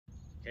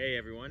Hey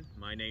everyone,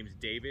 my name's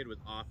David with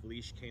Off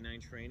Leash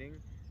Canine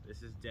Training.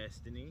 This is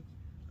Destiny.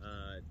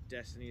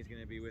 Destiny is going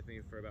to be with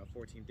me for about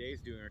 14 days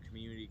doing our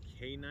community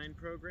canine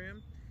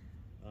program.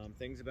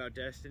 Things about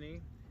Destiny: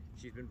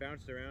 she's been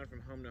bounced around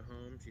from home to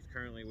home. She's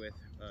currently with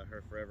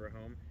her forever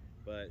home,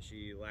 but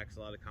she lacks a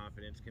lot of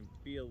confidence, can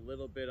be a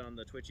little bit on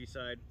the twitchy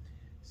side.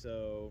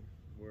 So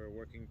we're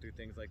working through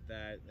things like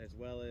that, as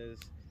well as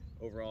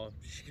overall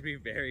she can be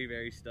very,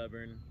 very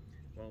stubborn.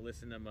 Won't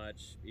listen to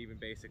much, even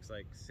basics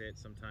like sit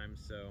sometimes,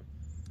 so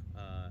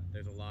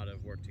there's a lot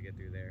of work to get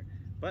through there.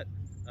 But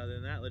other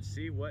than that, let's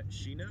see what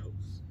she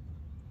knows.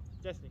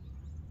 Destiny,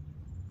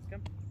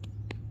 come,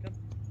 come.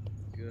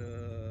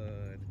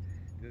 Good,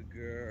 good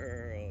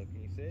girl.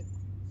 Can you sit?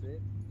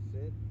 Sit,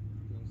 sit.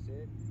 Can you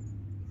sit?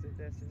 Sit,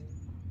 Destiny.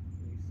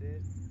 Can you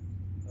sit?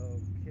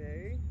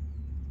 Okay.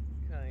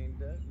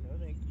 Kinda. No,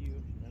 thank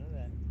you. None of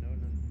that. No,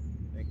 no.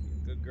 Thank you.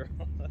 Good girl.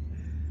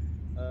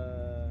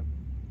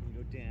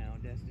 Down,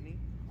 Destiny.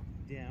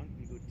 Down.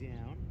 You go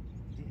down.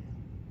 Down.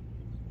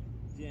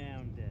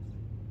 Down, Destiny.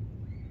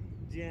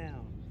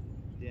 Down.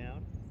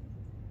 Down.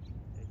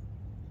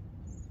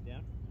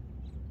 Down.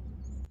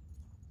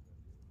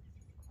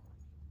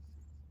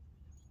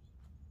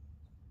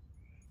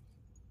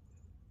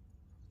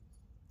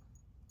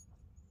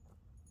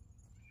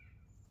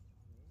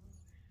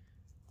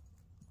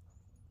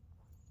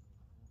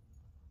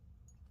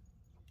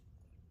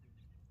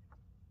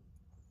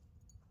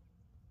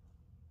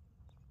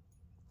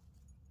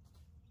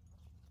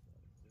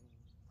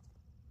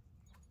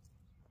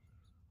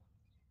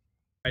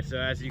 Alright, so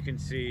as you can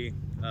see,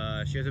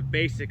 she has a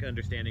basic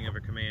understanding of her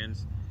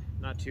commands.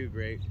 Not too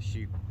great.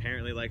 She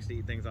apparently likes to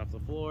eat things off the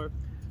floor,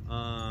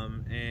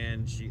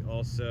 and she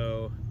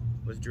also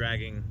was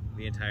dragging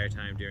the entire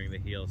time during the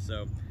heel.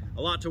 So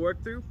a lot to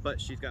work through,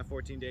 but she's got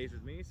 14 days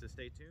with me, so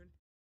stay tuned.